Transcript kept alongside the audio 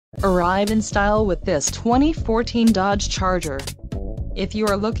Arrive in style with this 2014 Dodge Charger. If you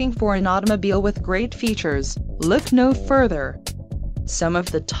are looking for an automobile with great features, look no further. Some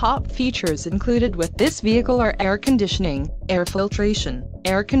of the top features included with this vehicle are air conditioning, air filtration,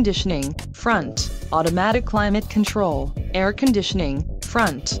 air conditioning, front, automatic climate control, air conditioning,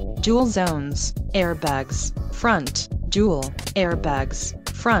 front, dual zones, airbags, front, dual, airbags,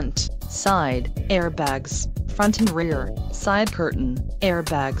 front, side, airbags, front and rear, side curtain,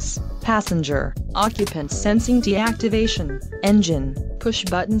 airbags, passenger, occupant sensing deactivation, engine,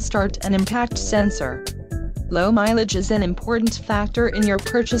 push-button start and impact sensor. Low mileage is an important factor in your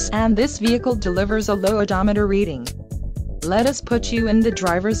purchase, and this vehicle delivers a low odometer reading. Let us put you in the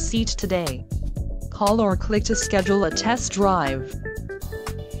driver's seat today. Call or click to schedule a test drive.